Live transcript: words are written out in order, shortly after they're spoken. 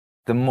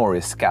The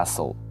Moorish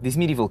Castle. This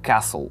medieval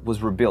castle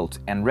was rebuilt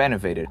and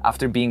renovated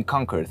after being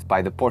conquered by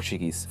the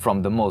Portuguese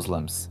from the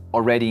Muslims.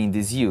 Already in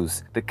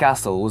disuse, the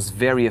castle was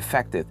very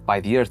affected by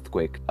the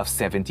earthquake of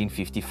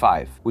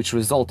 1755, which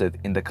resulted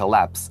in the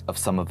collapse of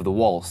some of the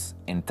walls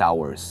and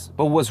towers,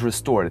 but was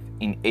restored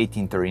in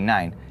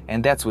 1839,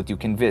 and that's what you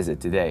can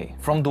visit today.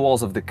 From the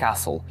walls of the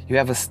castle, you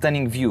have a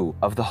stunning view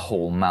of the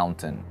whole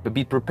mountain. But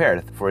be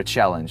prepared for a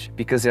challenge,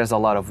 because there's a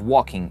lot of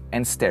walking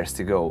and stairs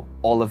to go.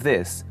 All of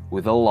this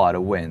with a lot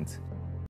of wind.